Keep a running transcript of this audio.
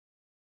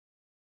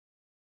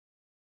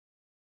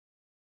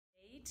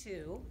Day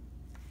 2,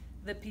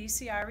 the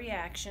PCR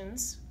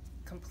reactions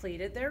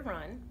completed their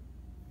run,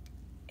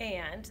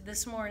 and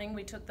this morning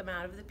we took them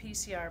out of the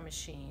PCR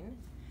machine,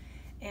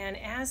 and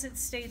as it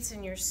states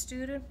in your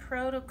student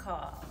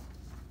protocol,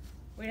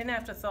 we didn't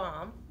have to thaw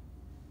them,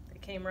 they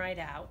came right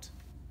out.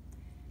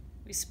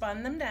 We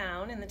spun them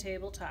down in the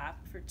tabletop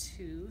for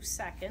 2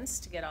 seconds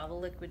to get all the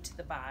liquid to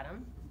the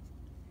bottom,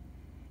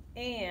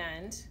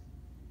 and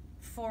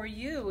for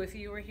you, if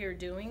you were here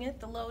doing it,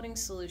 the loading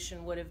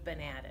solution would have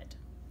been added.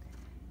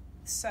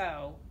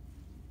 So,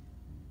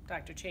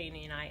 Dr.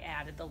 Cheney and I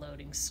added the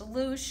loading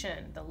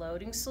solution. The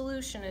loading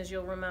solution, as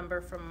you'll remember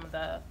from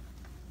the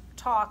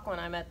talk when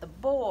I'm at the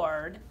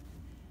board,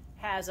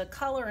 has a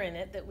color in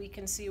it that we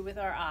can see with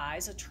our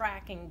eyes, a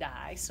tracking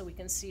dye, so we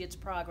can see its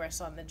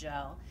progress on the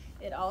gel.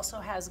 It also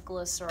has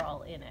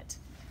glycerol in it,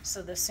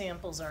 so the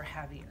samples are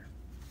heavier.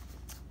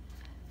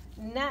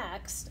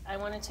 Next, I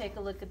want to take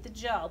a look at the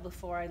gel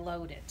before I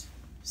load it.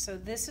 So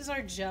this is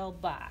our gel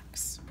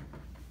box.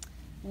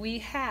 We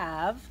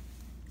have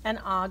an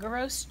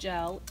agarose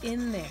gel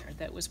in there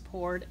that was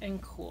poured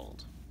and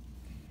cooled.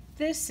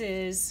 This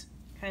is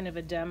kind of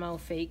a demo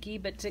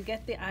fakie, but to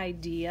get the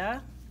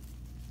idea,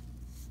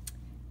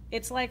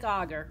 it's like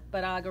agar,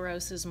 but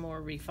agarose is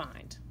more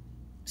refined.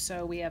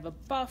 So we have a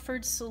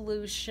buffered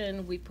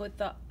solution, we put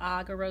the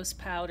agarose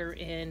powder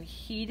in,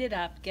 heat it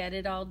up, get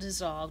it all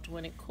dissolved.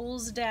 When it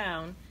cools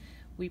down,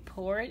 we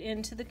pour it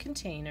into the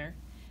container,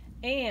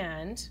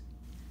 and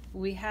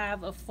we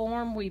have a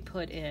form we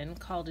put in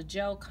called a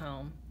gel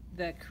comb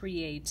that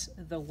creates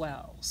the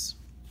wells.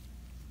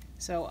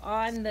 So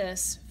on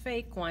this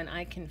fake one,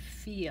 I can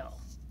feel.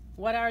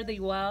 What are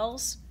the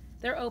wells?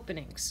 They're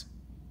openings,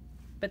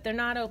 but they're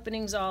not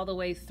openings all the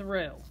way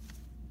through.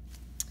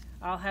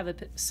 I'll have a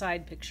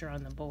side picture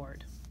on the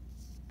board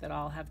that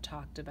I'll have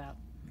talked about.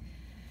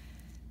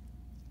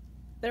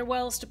 They're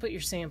wells to put your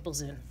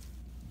samples in.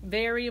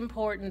 Very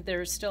important,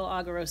 there's still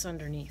agarose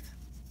underneath.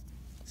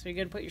 So you're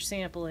going to put your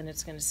sample in,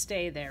 it's going to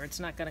stay there. It's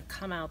not going to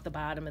come out the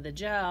bottom of the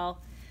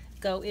gel,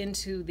 go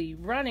into the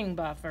running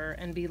buffer,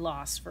 and be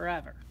lost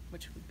forever,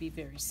 which would be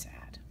very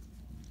sad.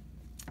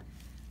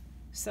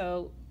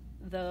 So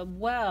the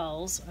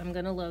wells, I'm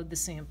going to load the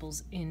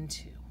samples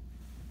into.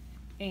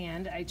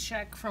 And I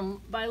check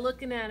by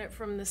looking at it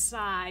from the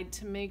side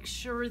to make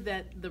sure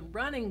that the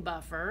running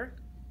buffer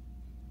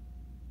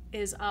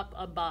is up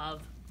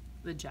above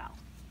the gel.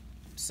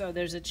 So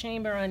there's a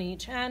chamber on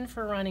each end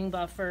for running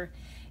buffer,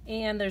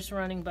 and there's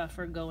running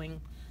buffer going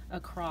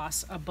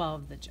across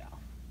above the gel.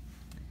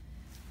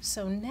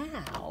 So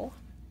now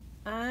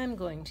I'm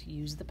going to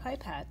use the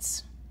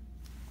pipettes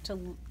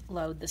to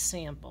load the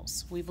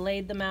samples. We've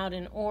laid them out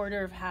in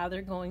order of how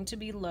they're going to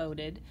be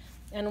loaded,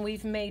 and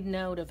we've made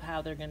note of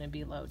how they're going to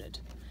be loaded.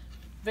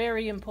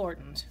 Very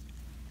important,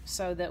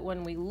 so that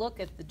when we look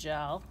at the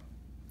gel,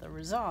 the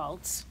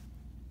results,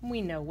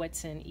 we know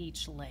what's in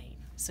each lane.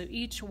 So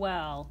each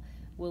well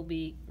will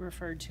be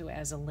referred to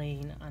as a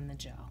lane on the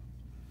gel.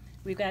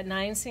 We've got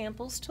 9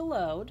 samples to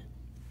load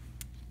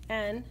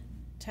and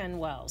 10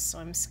 wells. So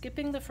I'm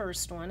skipping the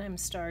first one. I'm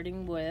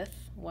starting with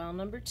well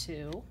number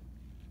 2.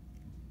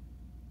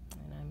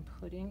 And I'm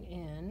putting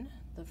in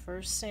the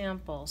first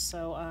sample.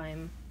 So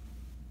I'm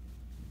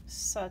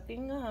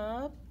sucking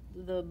up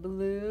the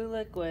blue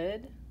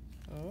liquid.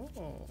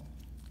 Oh,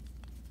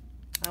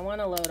 I want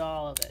to load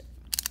all of it.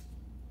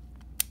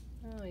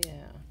 Oh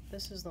yeah,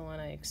 this is the one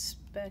I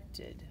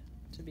expected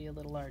to be a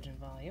little large in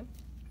volume.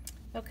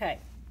 Okay,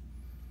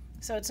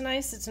 so it's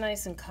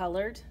nice and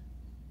colored.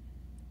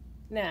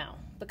 Now,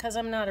 because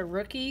I'm not a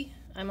rookie,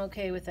 I'm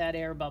okay with that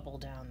air bubble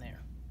down there.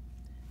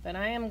 But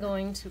I am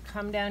going to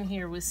come down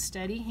here with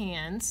steady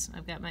hands.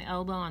 I've got my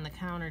elbow on the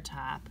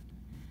countertop.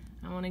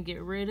 I want to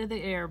get rid of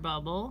the air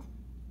bubble,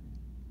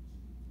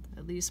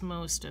 at least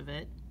most of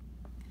it.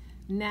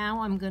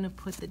 Now I'm going to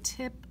put the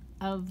tip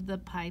of the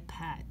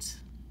pipette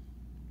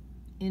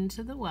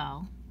into the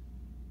well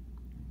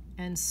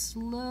and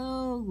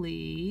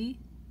slowly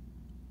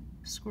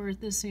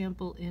squirt the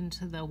sample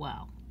into the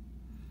well.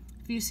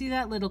 If you see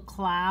that little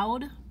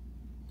cloud,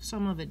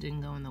 some of it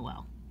didn't go in the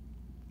well,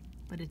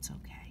 but it's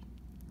okay.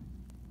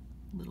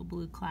 Little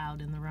blue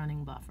cloud in the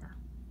running buffer.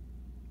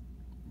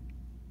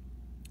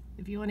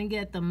 If you want to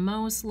get the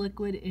most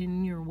liquid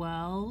in your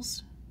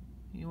wells,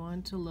 you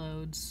want to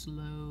load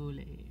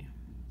slowly.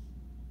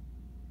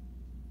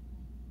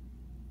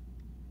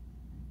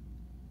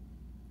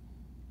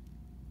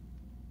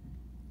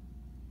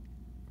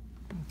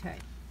 Okay,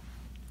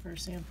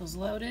 first sample's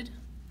loaded.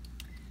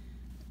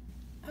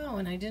 Oh,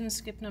 and I didn't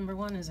skip number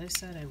 1 as I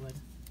said I would.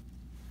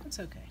 That's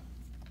okay.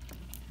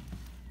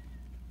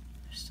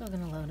 We're still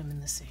going to load them in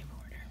the same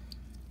order.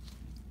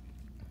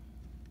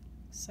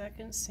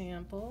 Second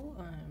sample,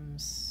 I'm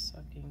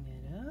sucking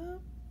it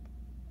up.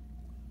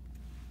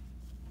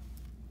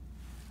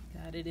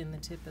 Got it in the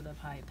tip of the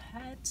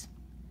pipette.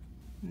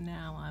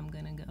 Now I'm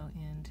going to go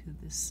into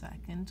the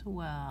second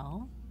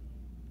well.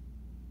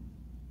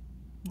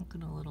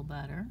 Looking a little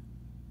better.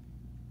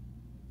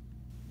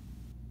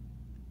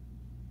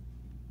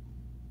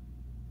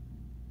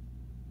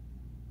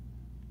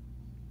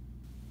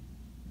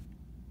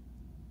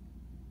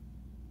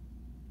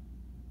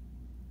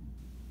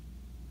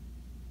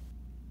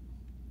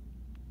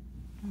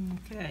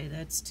 Okay,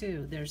 that's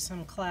 2. There's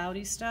some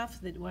cloudy stuff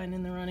that went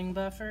in the running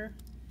buffer,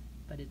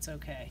 but it's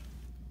okay.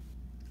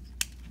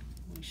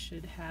 We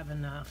should have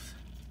enough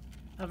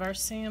of our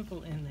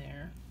sample in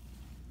there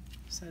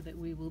so that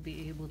we will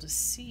be able to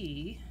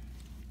see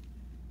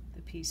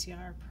the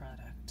PCR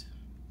product,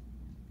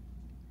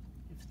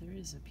 if there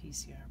is a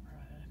PCR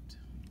product.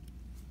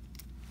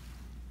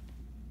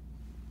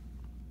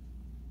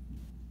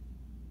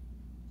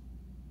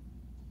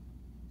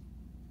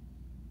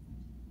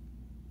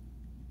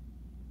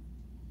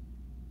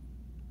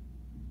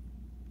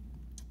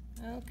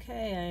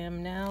 Okay, I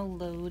am now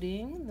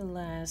loading the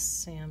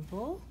last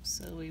sample,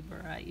 so we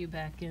brought you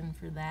back in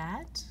for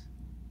that.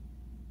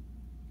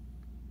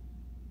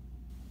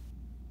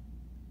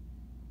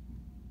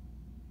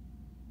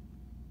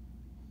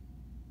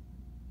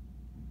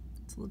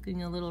 It's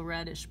looking a little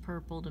reddish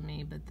purple to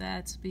me, but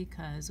that's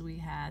because we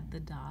had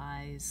the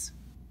dyes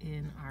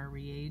in our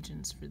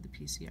reagents for the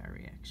PCR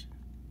reaction.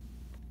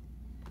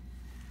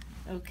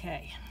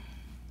 Okay,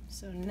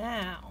 so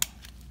now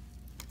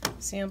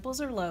samples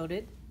are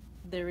loaded.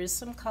 There is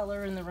some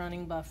color in the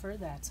running buffer,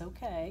 that's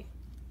okay.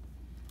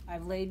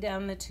 I've laid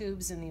down the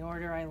tubes in the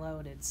order I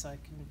loaded, so I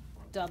can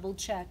double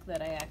check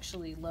that I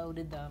actually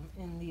loaded them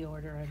in the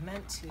order I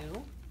meant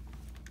to.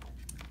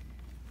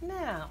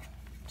 Now,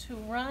 to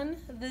run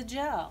the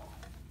gel,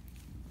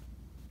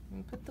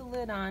 I'm put the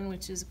lid on,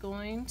 which is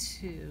going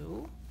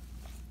to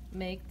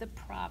make the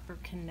proper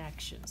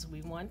connections.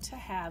 We want to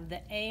have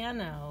the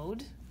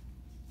anode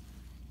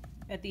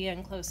at the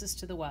end closest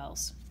to the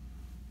wells,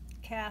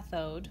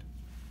 cathode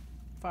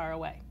far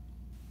away.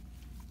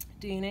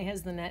 DNA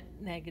has the net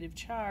negative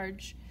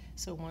charge,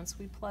 so once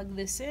we plug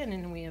this in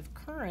and we have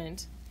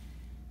current,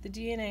 the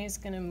DNA is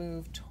going to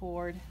move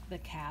toward the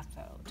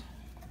cathode.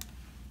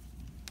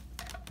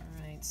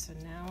 Alright, so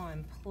now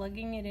I'm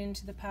plugging it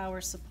into the power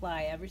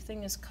supply.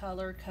 Everything is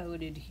color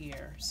coded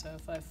here, so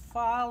if I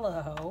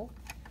follow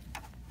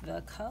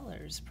the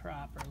colors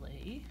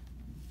properly,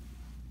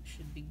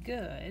 should be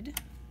good.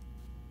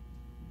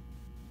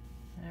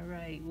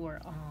 Alright,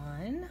 we're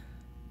on.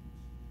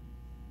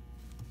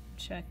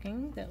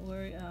 Checking that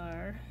we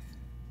are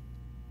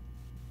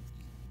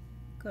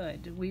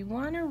good. We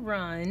want to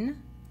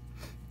run,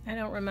 I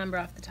don't remember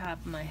off the top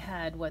of my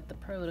head what the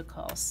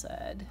protocol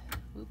said.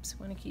 Oops,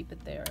 I want to keep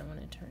it there. I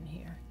want to turn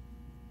here.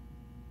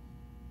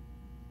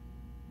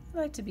 I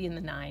like to be in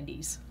the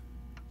 90s.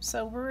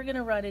 So we're going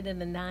to run it in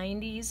the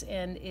 90s,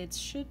 and it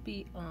should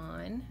be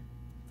on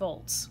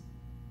volts.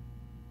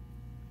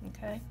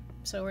 Okay,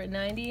 so we're at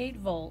 98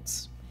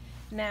 volts.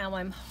 Now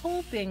I'm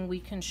hoping we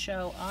can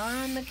show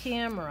on the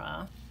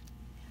camera.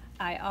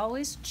 I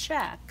always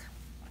check.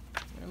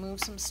 I'm going to move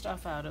some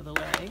stuff out of the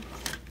way.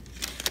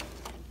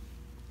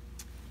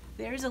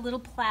 There's a little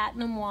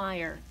platinum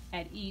wire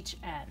at each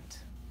end.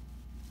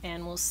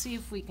 And we'll see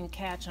if we can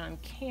catch on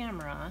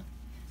camera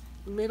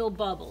little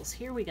bubbles.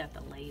 Here we got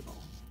the label.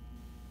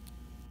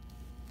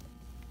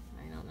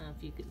 I don't know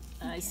if you could,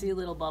 I see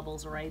little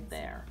bubbles right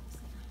there.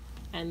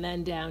 And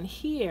then down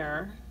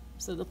here,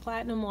 so the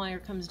platinum wire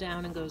comes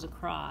down and goes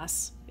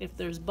across. If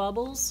there's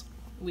bubbles,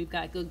 we've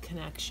got good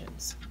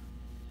connections.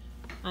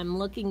 I'm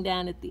looking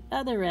down at the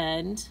other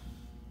end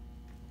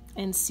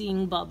and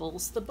seeing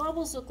bubbles. The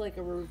bubbles look like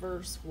a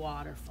reverse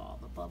waterfall.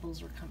 The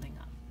bubbles are coming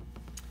up.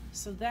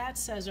 So that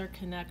says our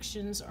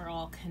connections are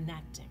all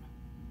connecting.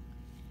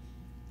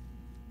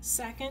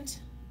 Second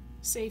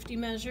safety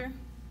measure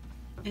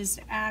is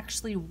to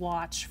actually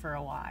watch for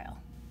a while.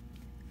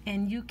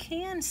 And you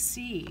can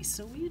see,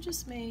 so we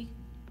just may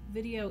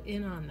video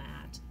in on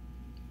that.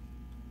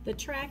 The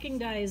tracking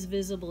dye is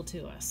visible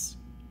to us.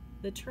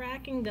 The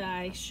tracking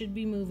dye should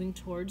be moving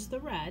towards the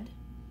red,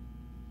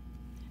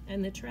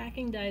 and the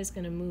tracking dye is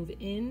going to move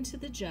into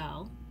the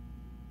gel,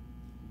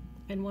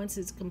 and once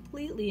it's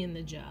completely in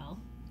the gel,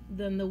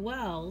 then the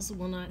wells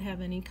will not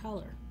have any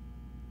color.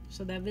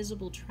 So that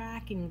visible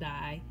tracking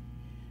dye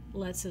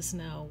lets us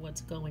know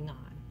what's going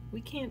on.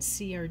 We can't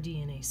see our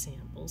DNA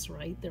samples,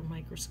 right? They're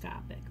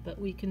microscopic, but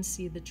we can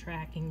see the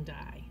tracking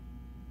dye.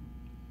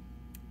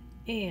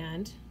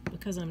 And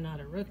because I'm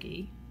not a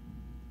rookie,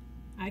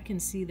 I can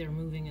see they're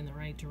moving in the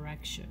right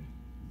direction.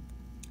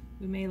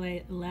 We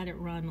may let it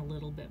run a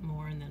little bit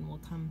more, and then we'll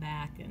come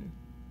back and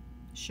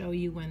show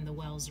you when the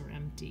wells are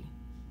empty.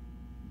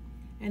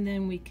 And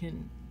then we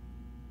can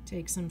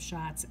take some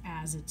shots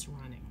as it's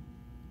running.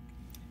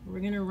 We're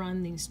going to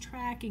run these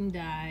tracking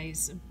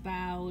dyes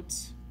about,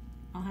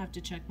 I'll have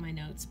to check my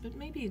notes, but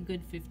maybe a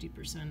good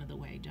 50% of the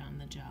way down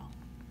the gel,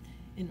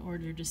 in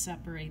order to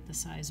separate the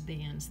size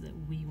bands that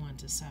we want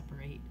to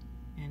separate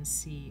and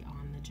see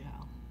on the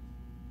gel.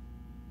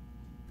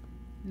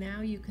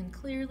 Now you can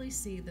clearly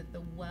see that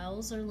the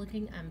wells are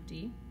looking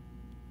empty.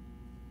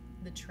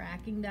 The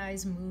tracking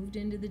dye's moved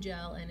into the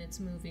gel, and it's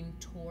moving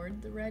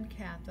toward the red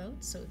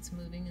cathode, so it's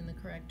moving in the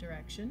correct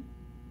direction.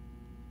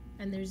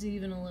 And there's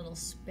even a little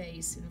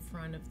space in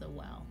front of the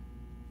well.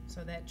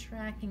 So that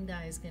tracking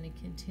dye is going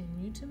to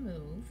continue to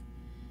move.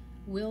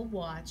 We'll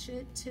watch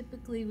it.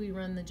 Typically we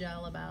run the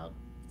gel about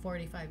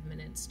 45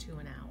 minutes to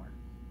an hour.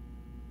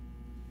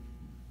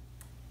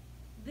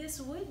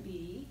 this would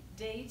be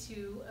day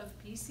 2 of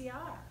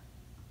PCR,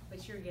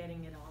 but you're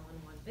getting it all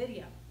in one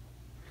video.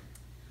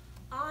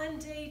 On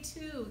day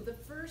 2, the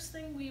first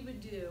thing we would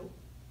do,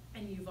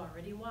 and you've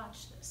already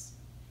watched this,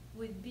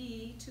 would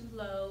be to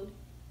load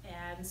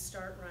and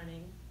start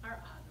running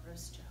our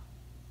agarose gel.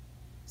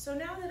 So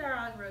now that our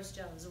agarose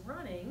gel is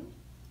running,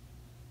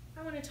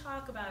 I want to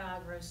talk about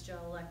agarose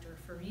gel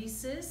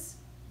electrophoresis,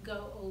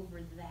 go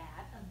over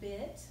that a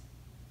bit,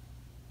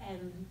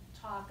 and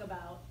talk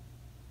about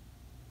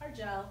our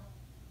gel,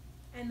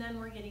 and then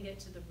we're going to get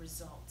to the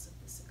results of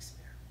this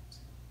experiment.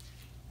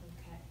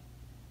 Okay,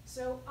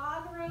 so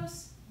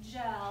agarose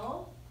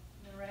gel,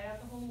 I'm going to write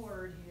out the whole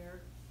word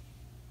here,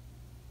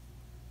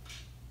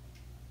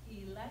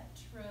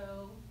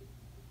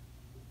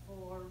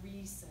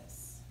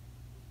 electrophoresis.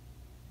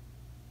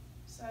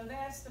 So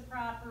that's the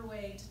proper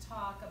way to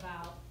talk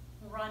about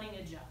running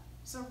a gel.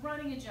 So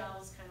running a gel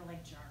is kind of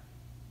like jargon.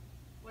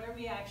 What are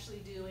we actually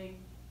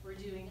doing? We're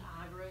doing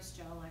agarose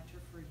gel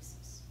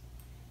electrophoresis.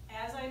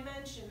 As I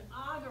mentioned,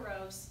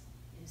 agarose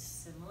is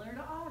similar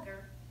to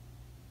agar,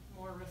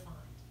 more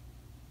refined.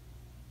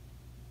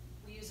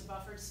 We use a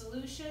buffered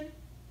solution.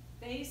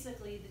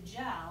 Basically, the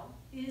gel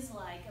is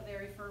like a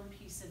very firm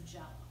piece of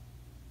jello,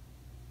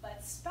 but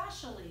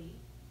especially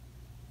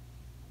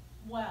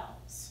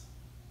wells.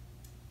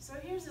 So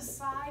here's a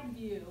side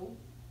view.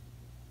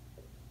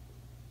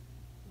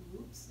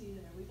 Oopsie,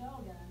 there we go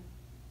again.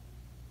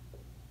 A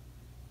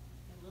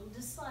little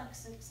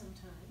dyslexic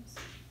sometimes.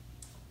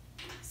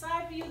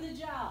 Side view of the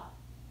gel.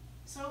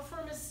 So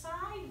from a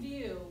side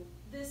view,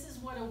 this is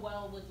what a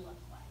well would look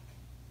like.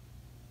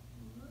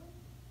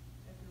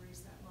 Have to erase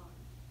that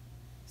line.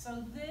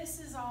 So this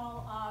is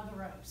all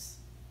agarose.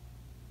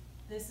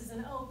 This is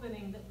an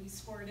opening that we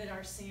squirted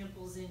our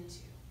samples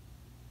into.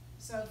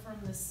 So from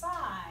the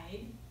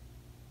side,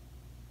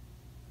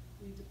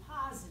 we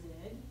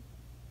deposited,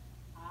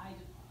 I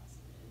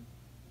deposited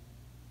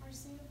our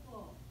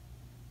sample.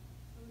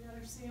 So we got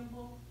our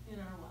sample in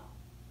our well.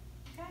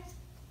 Okay?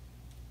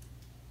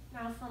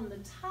 Now from the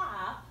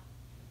top,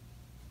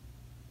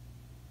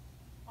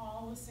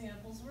 all the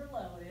samples were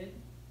loaded,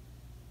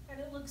 and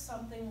it looks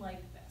something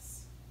like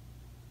this.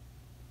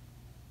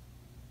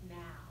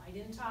 Now, I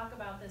didn't talk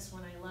about this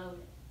when I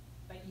loaded,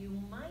 but you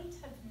might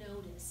have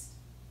noticed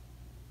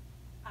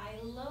I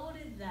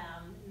loaded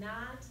them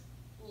not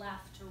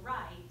left to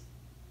right,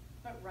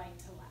 but right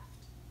to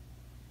left.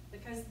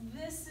 Because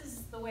this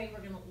is the way we're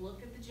going to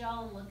look at the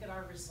gel and look at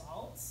our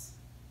results.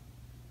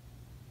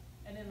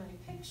 And in my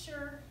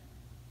picture,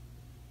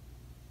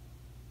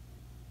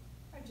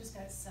 I've just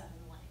got 7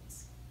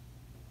 lanes.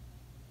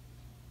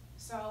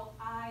 So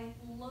I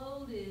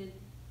loaded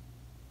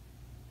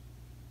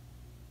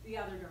the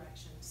other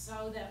direction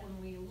so that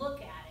when we look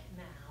at it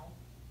now,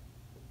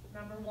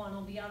 number 1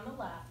 will be on the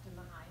left and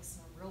the highest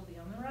number will be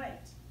on the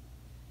right.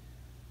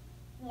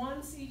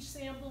 Once each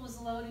sample was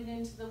loaded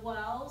into the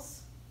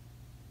wells,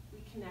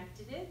 we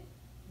connected it,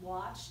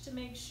 watched to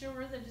make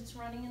sure that it's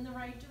running in the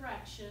right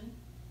direction,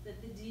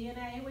 that the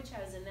DNA, which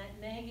has a net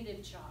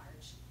negative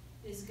charge,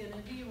 is going to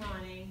be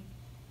running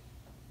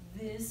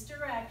this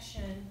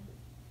direction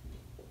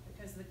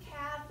because the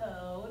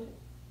cathode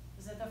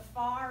is at the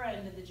far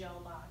end of the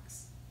gel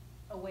box,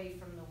 away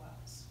from the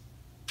wells.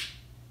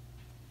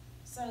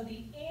 So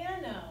the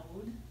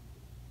anode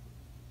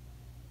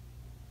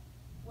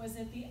was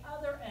at the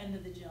other end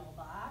of the gel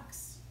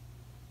box.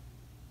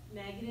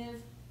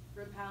 Negative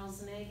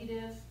repels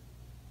negative,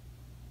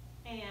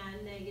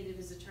 and negative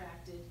is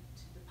attracted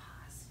to the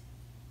positive.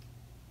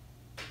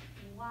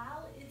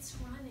 While it's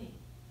running,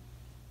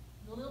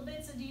 the little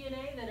bits of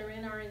DNA that are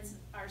in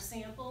our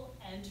sample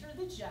enter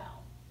the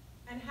gel.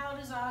 And how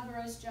does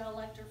agarose gel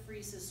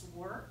electrophoresis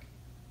work?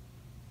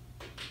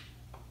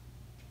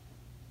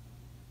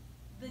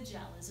 The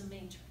gel is a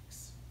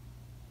matrix.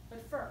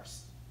 But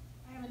first,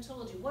 I haven't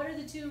told you, what are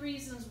the 2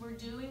 reasons we're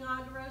doing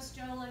agarose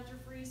gel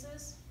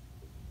electrophoresis?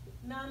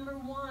 Number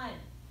 1,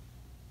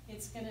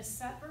 it's going to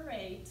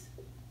separate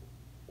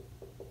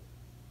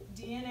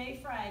DNA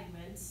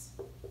fragments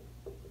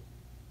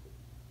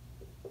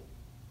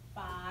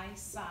by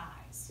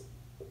size.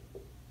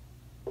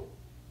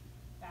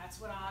 That's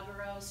what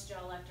agarose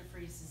gel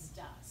electrophoresis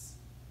does.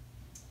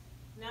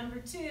 Number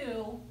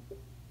 2,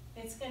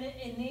 it's going to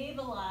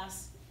enable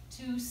us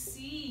to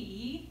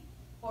see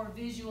or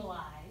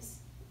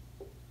visualize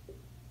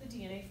the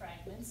DNA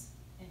fragments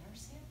in our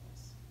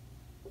samples.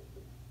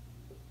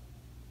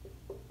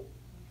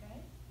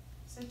 Okay?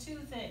 So 2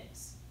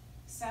 things.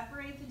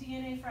 Separate the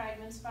DNA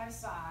fragments by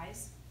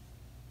size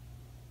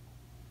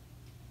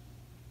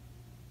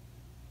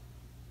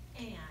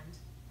and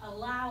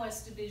allow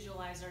us to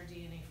visualize our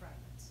DNA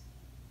fragments.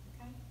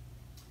 Okay?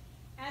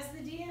 As the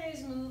DNA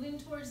is moving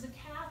towards the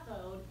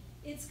cathode,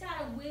 it's got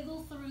to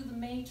wiggle through the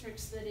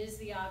matrix that is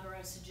the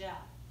agarose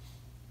gel.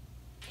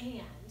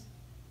 And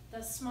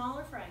the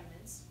smaller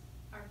fragments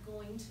are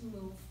going to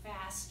move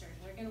faster.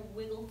 They're going to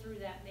wiggle through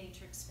that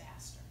matrix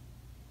faster.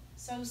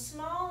 So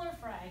smaller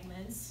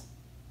fragments,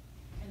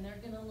 and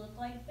they're going to look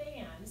like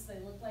bands. They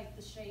look like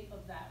the shape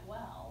of that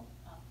well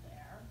up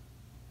there.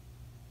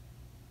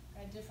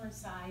 At different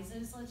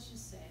sizes, let's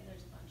just say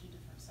there's a bunch of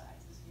different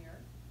sizes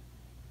here.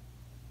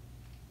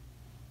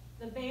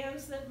 The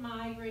bands that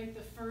migrate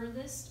the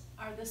furthest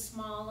are the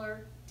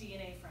smaller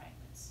DNA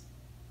fragments.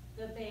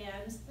 The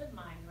bands that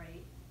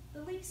migrate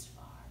the least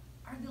far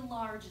are the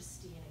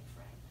largest DNA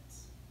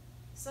fragments.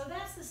 So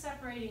that's the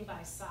separating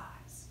by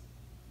size.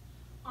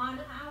 On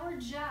our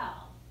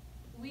gel,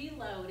 we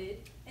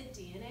loaded a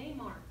DNA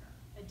marker,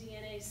 a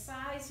DNA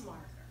size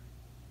marker.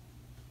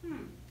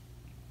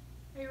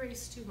 I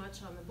erased too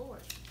much on the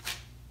board,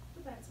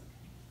 but that's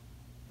okay.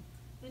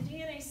 The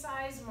DNA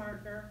size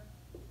marker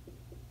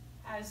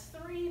has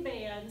 3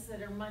 bands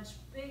that are much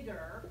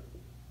bigger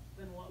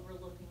than what we're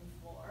looking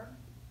for.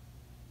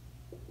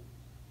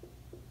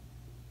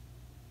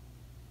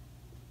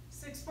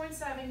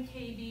 6.7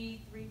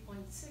 kb,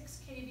 3.6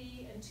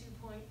 kb, and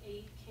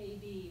 2.8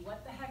 kb.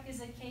 What the heck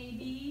is a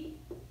kb?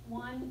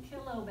 1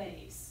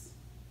 kilobase,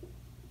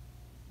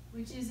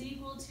 which is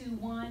equal to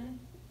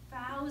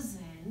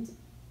 1,000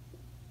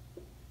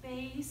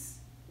 base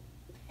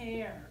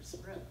pairs,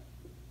 really.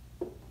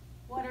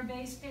 What are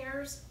base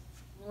pairs?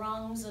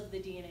 Rungs of the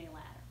DNA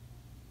ladder,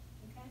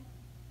 okay?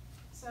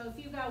 So if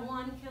you've got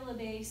 1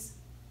 kilobase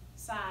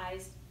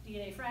sized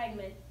DNA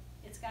fragment,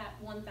 it's got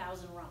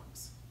 1,000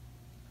 rungs.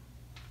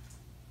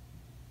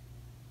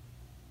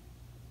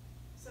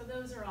 So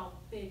those are all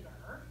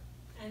bigger.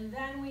 And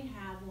then we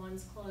have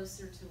ones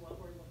closer to what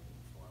we're looking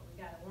for. We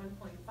got a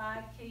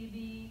 1.5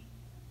 kb,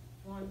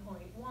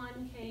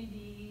 1.1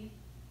 kb,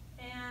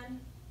 and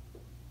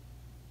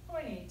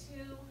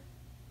 0.82,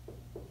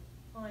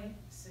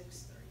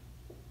 0.63.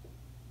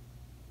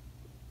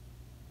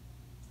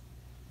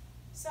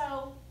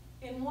 So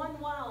in one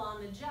well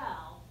on the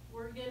gel,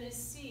 we're going to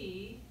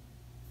see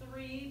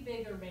 3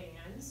 bigger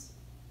bands,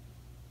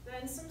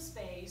 then some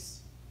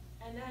space,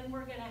 and then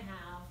we're going to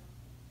have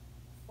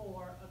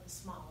 4 of the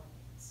smaller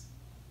bands.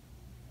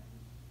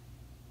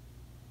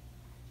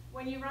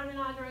 When you run an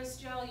agarose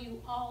gel,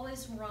 you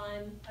always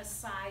run a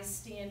size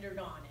standard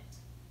on it.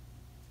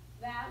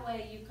 That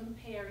way you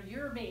compare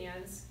your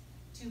bands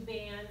to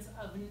bands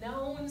of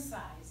known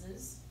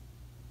sizes,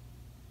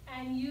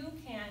 and you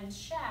can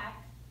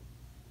check,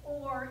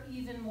 or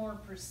even more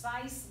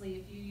precisely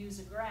if you use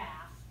a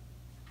graph,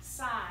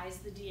 size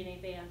the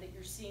DNA band that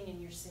you're seeing in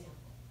your sample.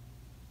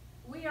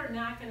 We are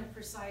not going to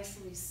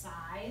precisely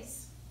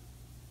size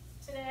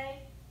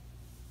today.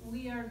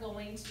 We are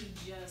going to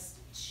just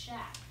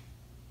check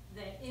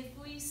that if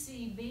we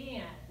see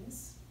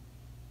bands,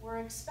 we're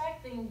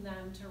expecting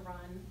them to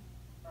run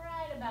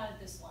right about at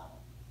this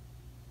level.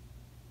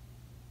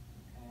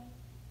 Okay?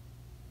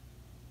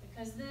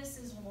 Because this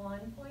is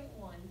 1.1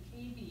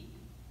 kb.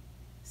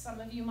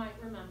 Some of you might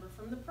remember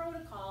from the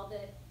protocol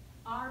that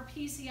our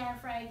PCR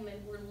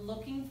fragment we're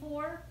looking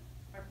for,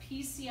 our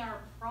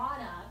PCR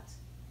product,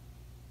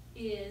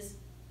 is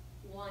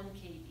 1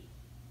 kb.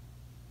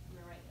 I'm going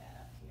to write that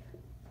up here.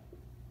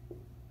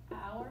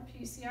 Our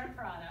PCR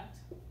product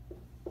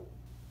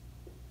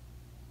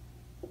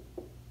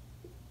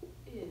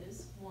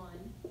is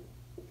 1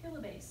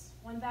 kilobase,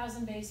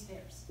 1,000 base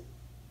pairs.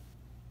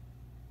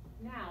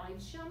 Now, I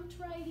jumped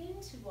right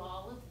into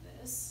all of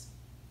this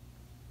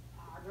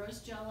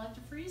agarose gel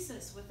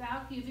electrophoresis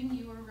without giving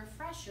you a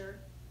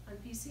refresher on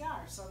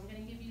PCR. So I'm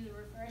going to give you the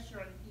refresher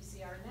on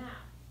PCR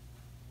now.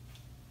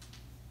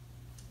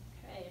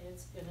 Okay, and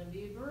it's going to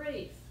be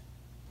brief.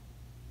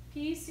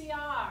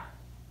 PCR,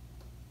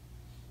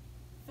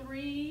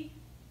 3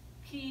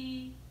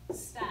 key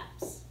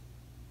steps.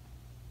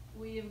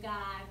 We've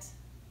got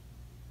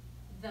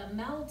the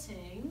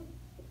melting.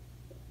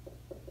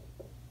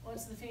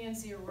 What's the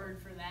fancier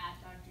word for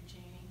that, Dr.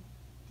 Cheney?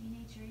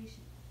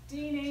 Denaturation.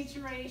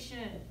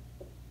 Denaturation.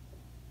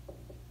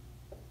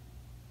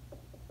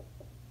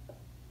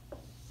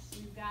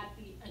 We've got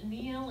the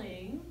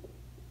annealing.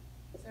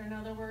 Is there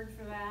another word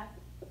for that?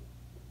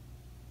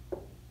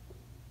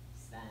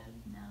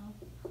 No.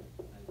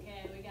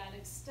 Okay, we got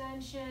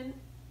extension.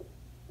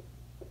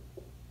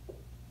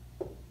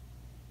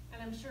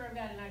 And I'm sure I've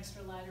got an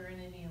extra letter in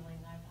annealing,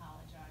 I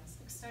apologize.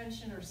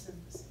 Extension or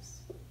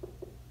synthesis.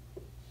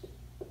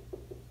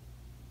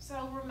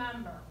 So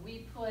remember,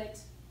 we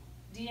put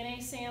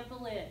DNA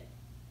sample in.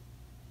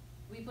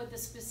 We put the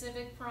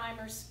specific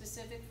primer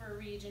specific for a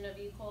region of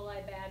E.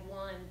 coli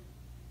BAD1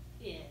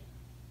 in.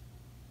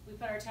 We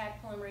put our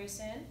Taq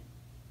polymerase in.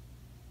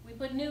 We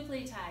put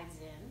nucleotides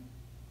in.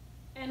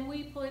 And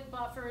we put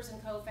buffers and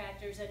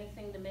cofactors,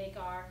 anything to make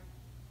our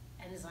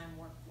enzyme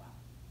work well.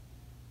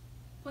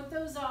 Put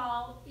those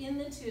all in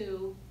the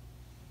tube,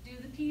 do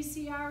the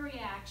PCR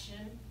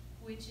reaction,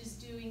 which is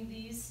doing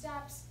these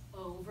steps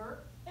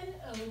over and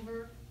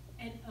over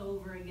and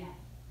over again.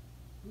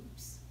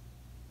 Oops.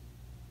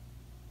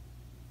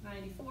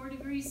 94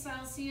 degrees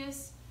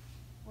Celsius,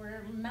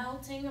 we're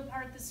melting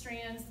apart the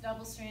strands,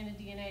 double-stranded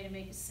DNA to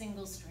make a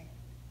single strand.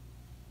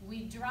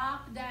 We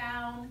drop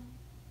down,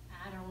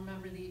 I don't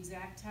remember the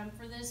exact temp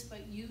for this,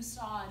 but you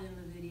saw it in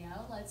the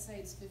video. Let's say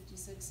it's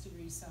 56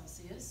 degrees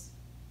Celsius.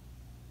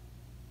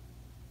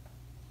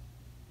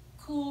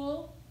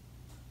 Cool,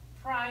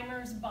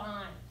 primers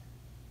bond.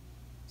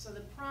 So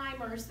the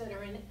primers that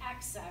are in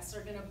excess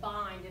are going to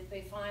bind if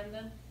they find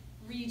the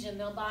region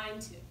they'll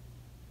bind to.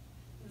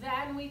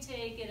 Then we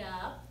take it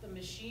up, the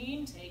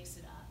machine takes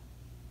it up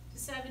to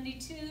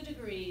 72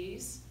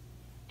 degrees.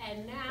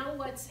 And now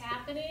what's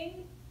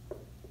happening?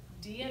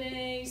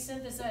 DNA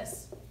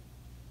synthesis.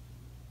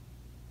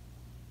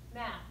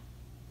 Now,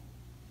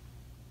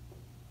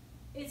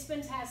 it's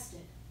been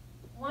tested.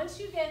 Once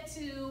you get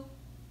to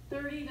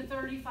 30 to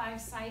 35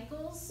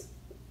 cycles,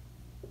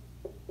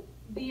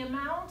 the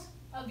amount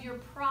of your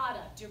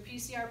product, your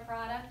PCR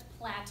product,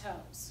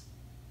 plateaus.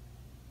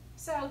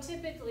 So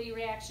typically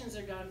reactions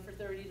are done for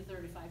 30 to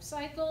 35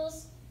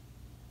 cycles,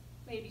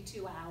 maybe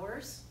 2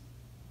 hours,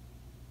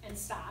 and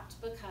stopped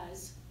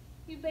because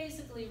you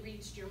basically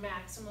reached your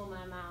maximum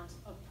amount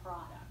of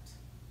product.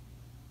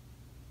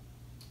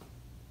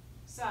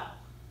 So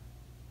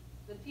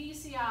the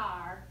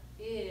PCR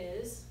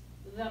is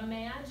the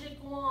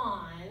magic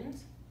wand.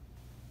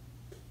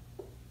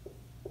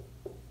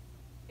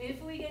 If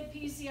we get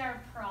PCR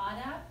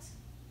product,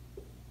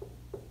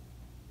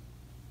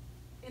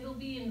 it'll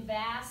be in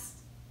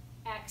vast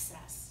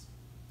excess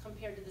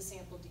compared to the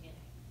sample DNA.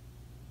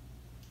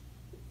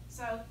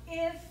 So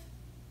if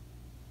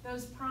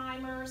those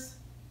primers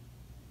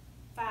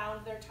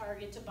found their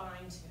target to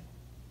bind to,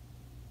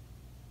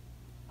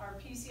 our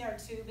PCR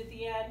tube at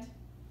the end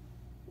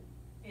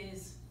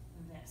is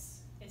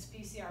this. It's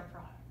PCR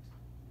product.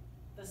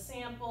 The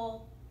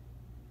sample,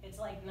 it's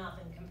like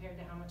nothing compared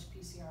to how much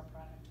PCR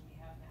product we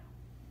have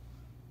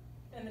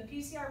now. And the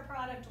PCR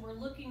product we're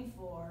looking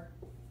for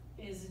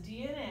is a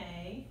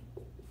DNA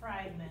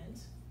fragment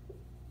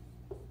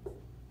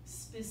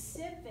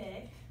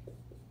specific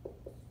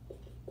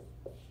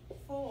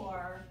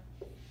for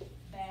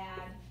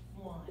bad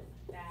 1,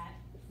 that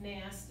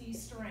nasty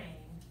strain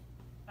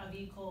of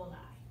E. coli.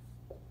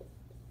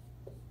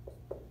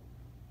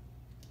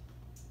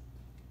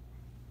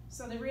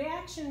 So the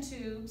reaction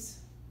tubes,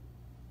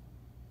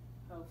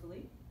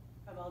 hopefully,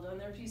 have all done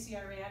their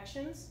PCR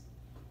reactions.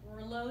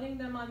 We're loading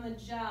them on the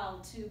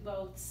gel to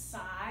both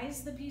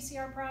size the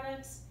PCR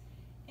products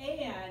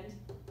and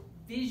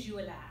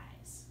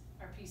visualize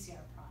our PCR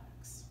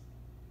products.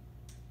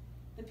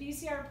 The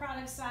PCR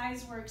product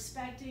size we're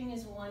expecting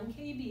is 1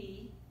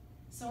 kb.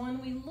 So when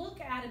we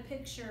look at a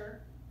picture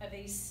of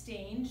a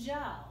stained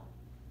gel,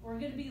 we're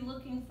going to be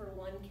looking for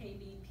 1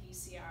 kb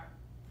PCR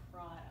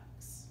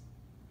products.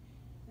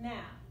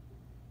 Now,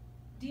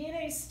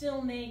 DNA is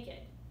still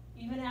naked,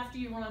 even after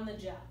you run the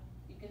gel.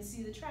 You can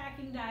see the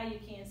tracking dye, you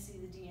can't see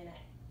the DNA.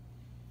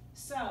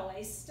 So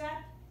a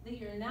step that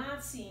you're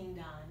not seeing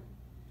done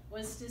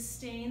was to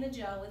stain the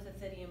gel with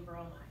ethidium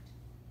bromide.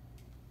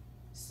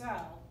 So,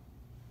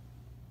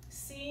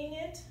 seeing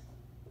it,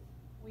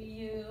 we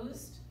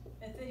used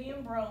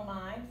ethidium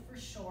bromide for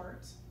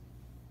short.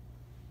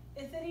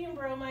 Ethidium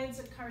bromide is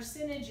a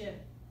carcinogen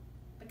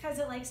because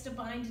it likes to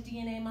bind to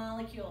DNA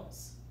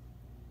molecules.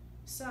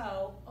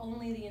 So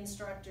only the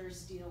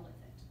instructors deal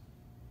with it.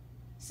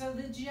 So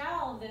the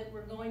gel that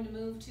we're going to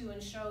move to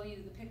and show you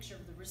the picture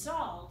of the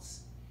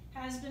results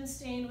has been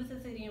stained with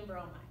ethidium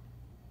bromide.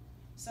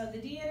 So the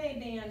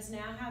DNA bands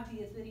now have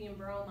the ethidium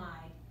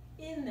bromide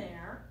in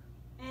there,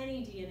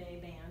 any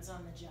DNA bands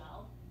on the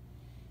gel.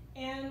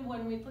 And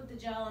when we put the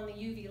gel on the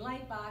UV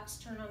light box,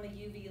 turn on the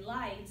UV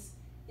lights,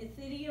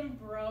 ethidium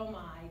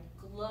bromide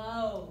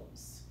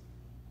glows.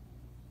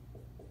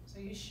 So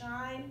you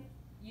shine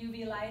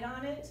UV light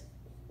on it,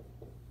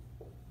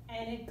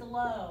 and it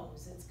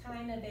glows. It's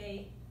kind of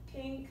a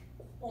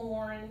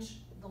pink-orange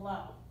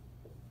glow.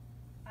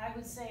 I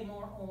would say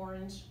more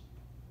orange.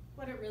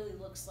 What it really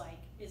looks like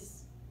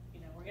is,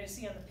 we're going to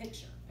see on the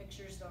picture.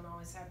 Pictures don't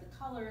always have the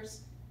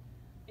colors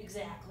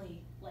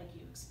exactly like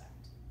you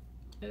expect.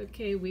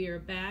 Okay, we are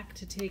back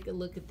to take a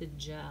look at the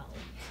gel.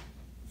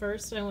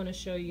 First, I want to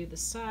show you the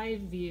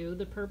side view.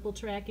 The purple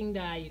tracking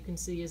dye you can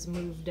see is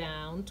moved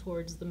down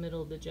towards the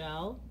middle of the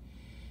gel.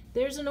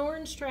 There's an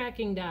orange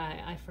tracking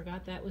dye. I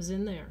forgot that was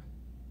in there.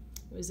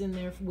 It was in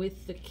there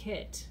with the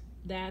kit.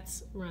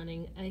 That's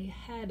running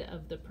ahead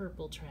of the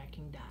purple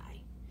tracking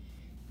dye.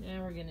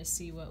 Now we're going to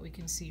see what we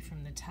can see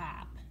from the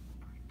top.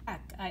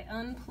 I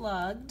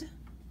unplugged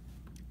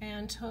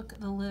and took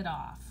the lid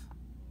off.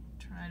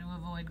 Try to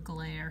avoid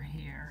glare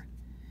here.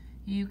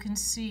 You can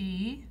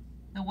see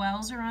the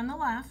wells are on the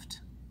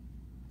left.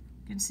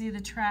 You can see the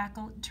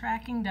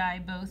tracking dye,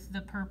 both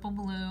the purple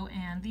blue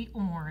and the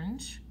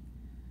orange.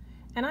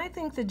 And I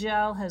think the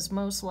gel has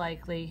most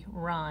likely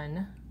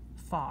run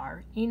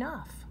far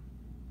enough.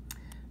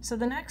 So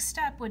the next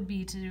step would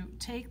be to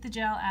take the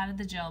gel out of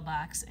the gel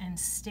box and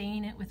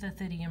stain it with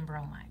ethidium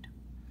bromide.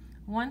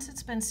 Once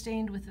it's been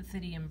stained with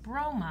ethidium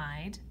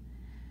bromide,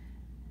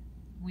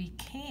 we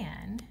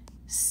can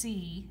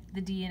see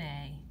the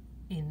DNA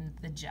in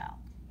the gel.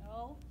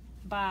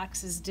 The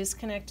box is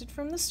disconnected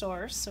from the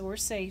source, so we're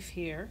safe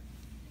here.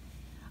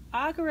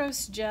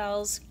 Agarose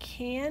gels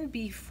can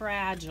be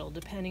fragile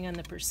depending on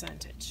the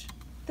percentage.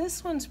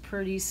 This one's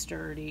pretty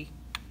sturdy.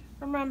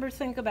 Remember,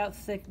 think about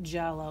thick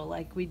Jell-O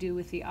like we do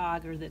with the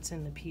agar that's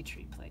in the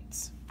Petri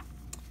plates.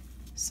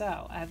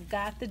 So I've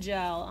got the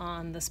gel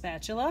on the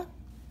spatula,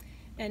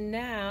 and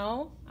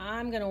now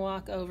I'm going to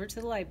walk over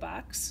to the light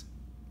box.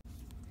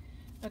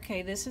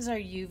 Okay, this is our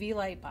UV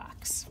light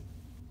box.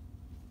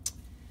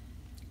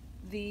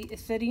 The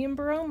ethidium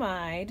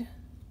bromide,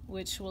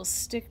 which will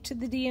stick to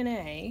the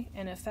DNA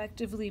and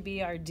effectively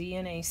be our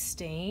DNA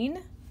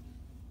stain,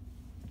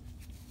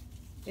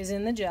 is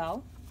in the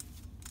gel.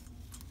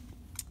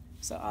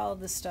 So all of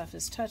this stuff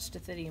is touched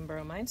ethidium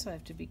bromide, so I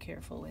have to be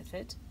careful with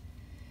it.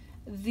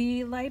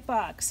 The light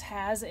box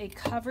has a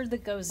cover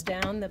that goes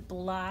down that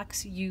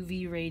blocks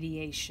UV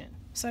radiation.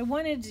 So I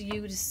wanted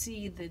you to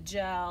see the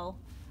gel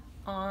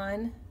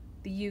on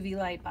the UV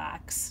light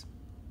box.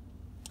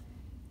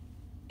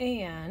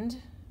 And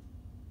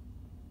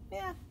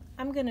yeah,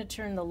 I'm going to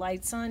turn the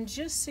lights on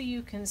just so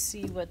you can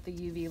see what the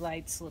UV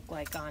lights look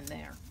like on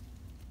there.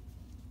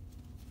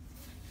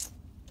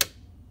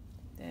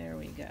 There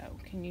we go.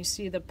 Can you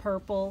see the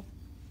purple?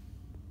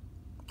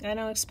 I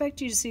don't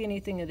expect you to see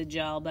anything of the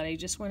gel, but I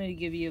just wanted to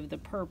give you the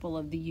purple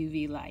of the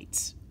UV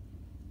lights.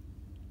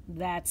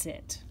 That's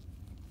it.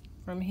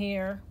 From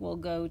here, we'll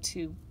go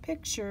to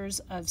pictures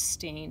of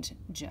stained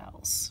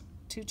gels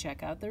to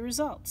check out the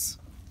results.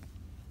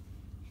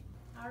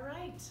 All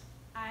right,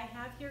 I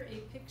have here a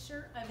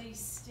picture of a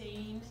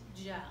stained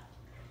gel.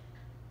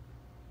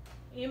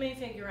 You may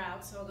figure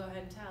out, so I'll go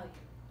ahead and tell you.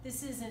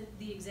 This isn't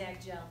the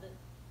exact gel that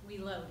we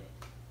loaded,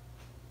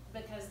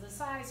 because the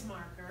size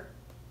marker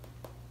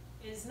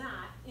is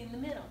not in the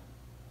middle,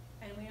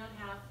 and we don't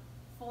have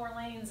 4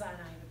 lanes on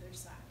either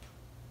side,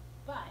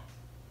 but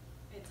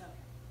it's okay.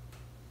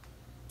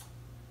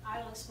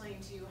 I will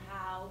explain to you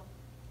how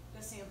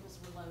the samples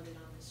were loaded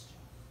on this gel.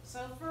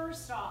 So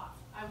first off,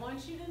 I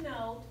want you to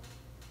note,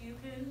 you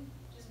can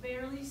just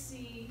barely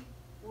see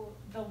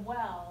the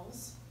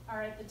wells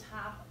are at the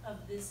top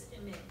of this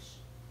image.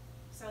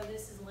 So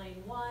this is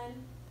lane 1,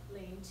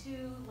 lane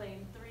 2,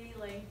 lane 3,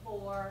 lane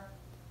 4,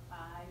 5,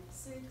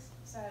 6,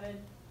 7,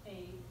 8,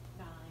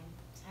 9,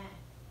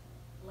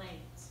 10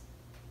 lanes.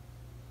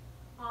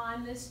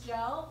 On this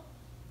gel,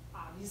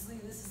 obviously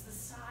this is the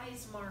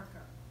size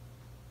marker.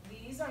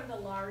 These are the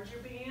larger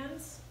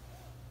bands.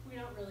 We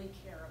don't really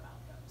care about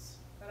those.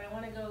 But I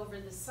want to go over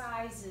the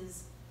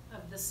sizes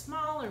of the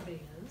smaller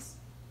bands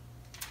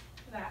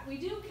that we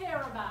do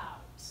care about.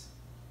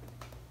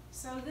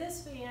 So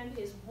this band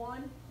is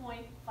 1.5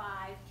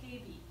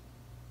 kb.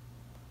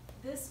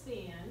 This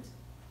band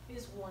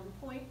is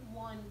 1.1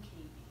 kb.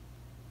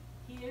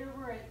 Here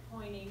we're at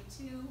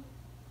 0.82,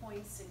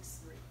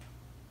 0.63.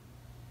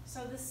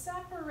 So the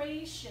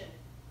separation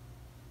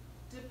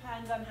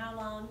depends on how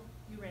long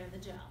you ran the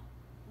gel.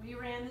 We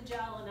ran the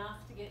gel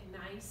enough to get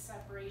nice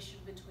separation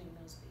between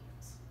those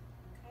bands.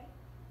 Okay?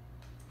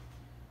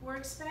 We're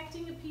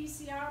expecting a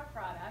PCR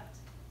product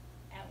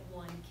at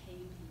 1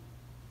 kb.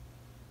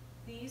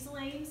 These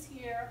lanes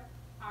here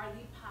are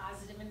the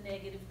positive and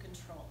negative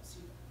controls.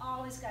 You've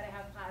always got to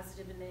have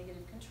positive and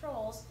negative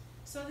controls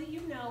so that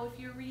you know if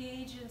your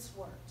reagents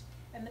worked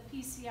and the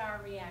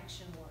PCR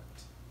reaction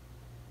worked.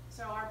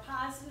 So our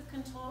positive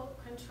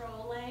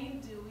control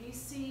lane, do we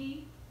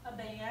see a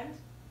band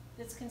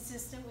that's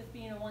consistent with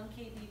being a 1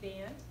 kb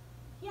band?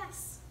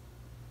 Yes.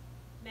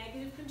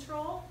 Negative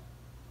control?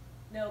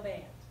 No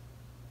band.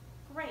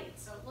 Great,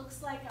 so it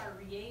looks like our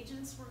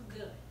reagents were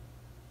good.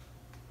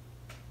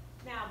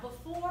 Now,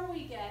 before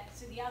we get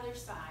to the other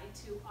side,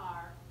 to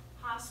our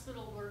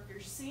hospital worker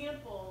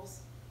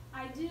samples,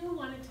 I do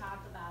want to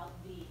talk about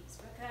these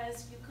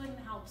because you couldn't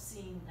help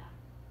seeing them.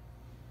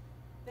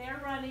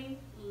 They're running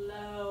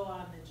low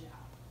on the gel,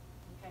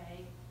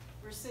 okay?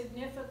 We're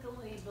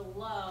significantly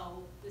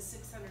below the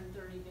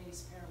 630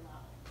 base pair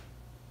level.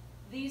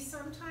 These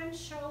sometimes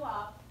show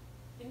up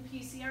in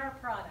PCR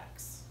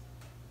products.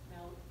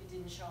 Now, it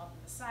didn't show up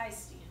in the size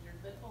standard,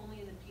 but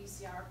only in the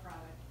PCR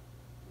product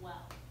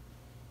well.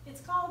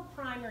 It's called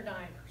primer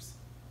dimers.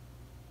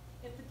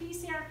 If the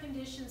PCR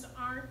conditions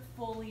aren't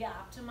fully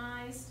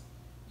optimized,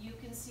 you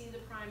can see the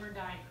primer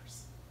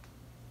dimers.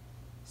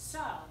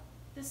 So,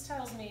 this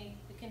tells me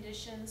the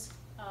conditions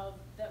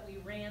that we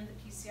ran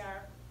the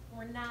PCR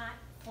were not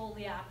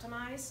fully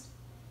optimized,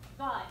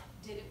 but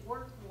did it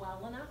work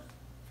well enough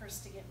for us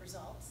to get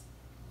results?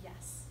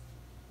 Yes.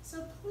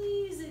 So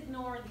please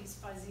ignore these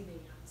fuzzy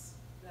bands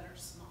that are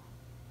small.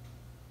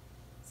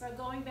 So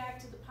going back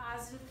to the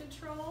positive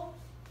control,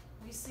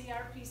 we see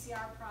our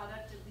PCR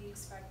product of the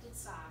expected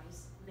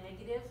size.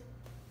 Negative,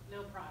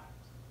 no product.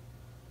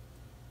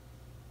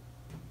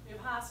 We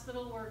have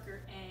hospital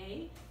worker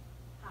A,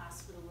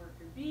 hospital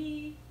worker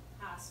B,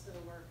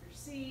 hospital worker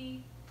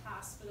C,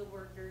 hospital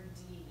worker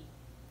D.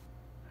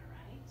 All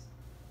right?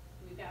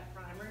 We've got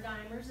primer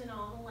dimers in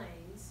all the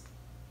lanes.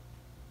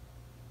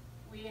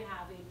 We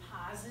have a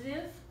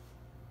positive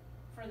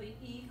for the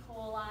E.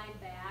 coli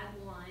bad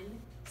 1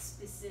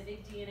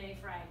 specific DNA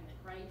fragment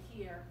right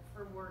here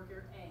for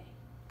worker A.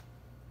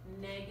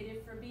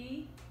 Negative for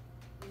B,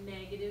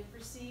 negative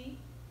for C.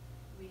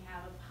 We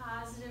have a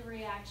positive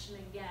reaction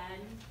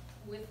again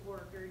with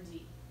worker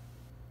D.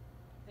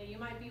 Now you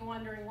might be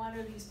wondering, what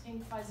are these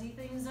pink fuzzy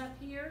things up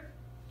here?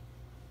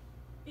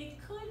 It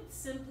could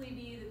simply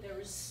be that there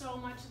was so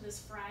much of this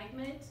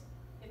fragment.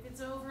 If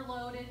it's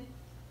overloaded,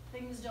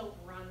 things don't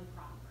run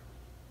properly.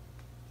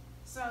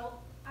 So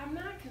I'm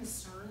not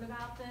concerned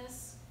about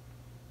this.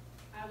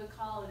 I would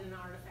call it an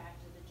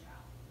artifact of the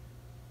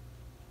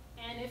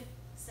gel. And if,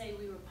 say,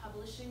 we were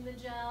publishing the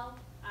gel,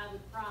 I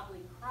would probably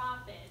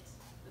crop it,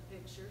 the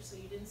picture, so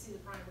you didn't see the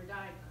primer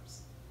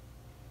dimers.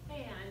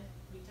 And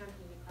be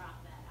tempting to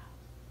crop that out.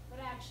 But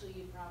actually,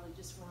 you'd probably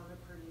just run a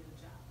prettier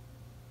gel.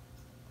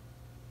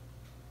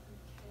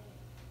 Okay,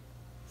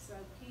 so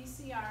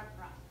PCR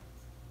product.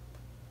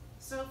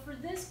 So for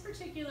this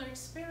particular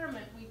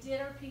experiment, we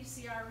did our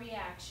PCR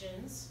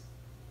reactions.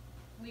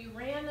 We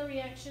ran the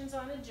reactions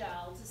on a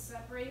gel to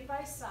separate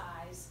by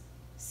size,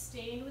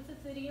 stained with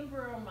ethidium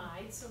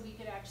bromide so we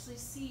could actually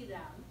see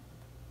them,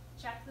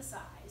 check the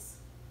size,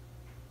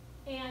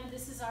 and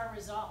this is our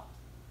result,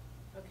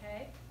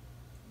 okay?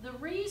 The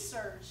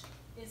research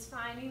is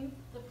finding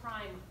the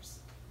primers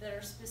that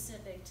are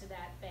specific to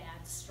that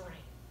bad strain,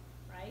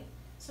 right?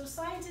 So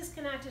scientists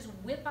cannot just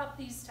whip up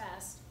these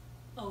tests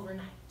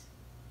overnight.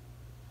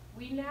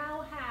 We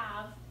now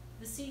have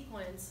the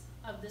sequence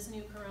of this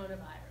new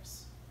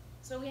coronavirus.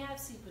 So we have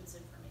sequence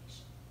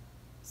information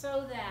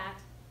so that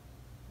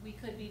we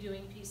could be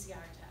doing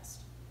PCR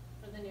test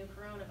for the new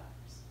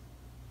coronavirus.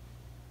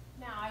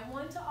 Now I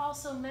want to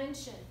also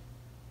mention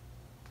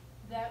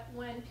that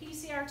when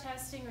PCR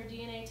testing or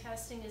DNA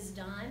testing is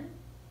done,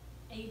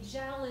 a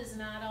gel is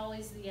not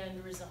always the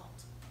end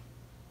result.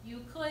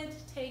 You could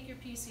take your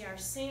PCR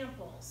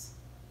samples,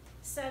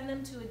 send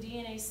them to a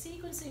DNA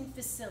sequencing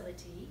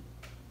facility,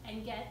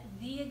 and get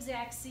the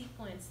exact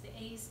sequence, the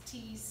A's,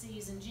 T's,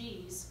 C's, and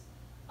G's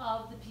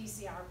of the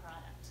PCR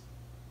product,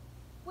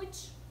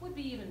 which would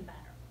be even better.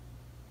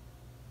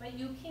 But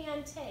you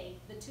can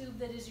take the tube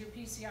that is your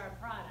PCR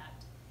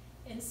product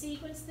and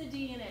sequence the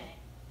DNA.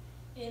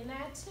 In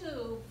that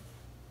tube,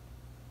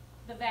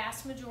 the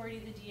vast majority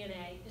of the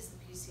DNA is the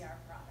PCR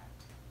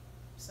product.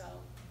 So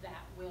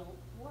that will